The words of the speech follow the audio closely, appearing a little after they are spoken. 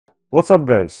What's up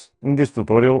guys, in this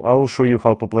tutorial I will show you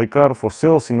how to play Car for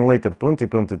Sale Simulator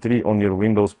 2023 on your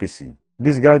Windows PC.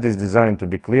 This guide is designed to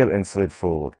be clear and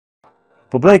straightforward.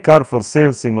 To play Car for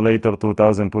Sale Simulator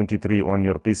 2023 on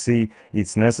your PC,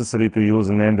 it's necessary to use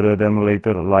an Android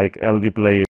emulator like LD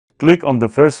Player. Click on the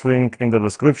first link in the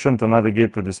description to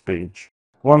navigate to this page.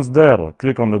 Once there,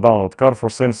 click on the Download Car for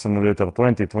Sale Simulator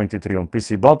 2023 on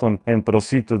PC button and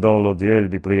proceed to download the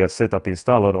LD Player Setup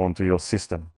installer onto your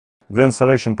system. The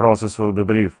installation process will be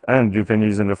brief, and you can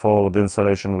easily follow the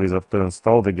installation wizard to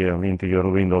install the game into your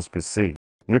Windows PC.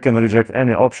 You can reject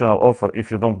any optional offer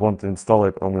if you don't want to install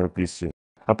it on your PC.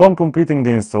 Upon completing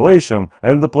the installation,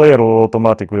 the player will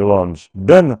automatically launch.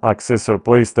 Then access your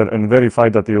Play Store and verify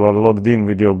that you are logged in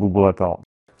with your Google account.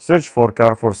 Search for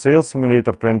Car for Sale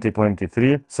Simulator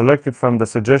 2023, select it from the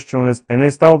suggestion list, and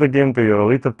install the game to your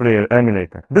Little Player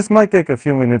emulator. This might take a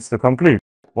few minutes to complete.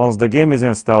 Once the game is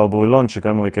installed, we launch it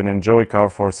and we can enjoy Car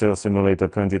for Sale Simulator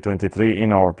 2023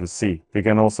 in our PC. We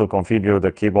can also configure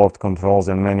the keyboard controls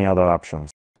and many other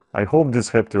options. I hope this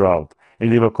helped you out.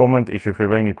 Leave a comment if you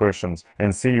have any questions,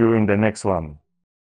 and see you in the next one.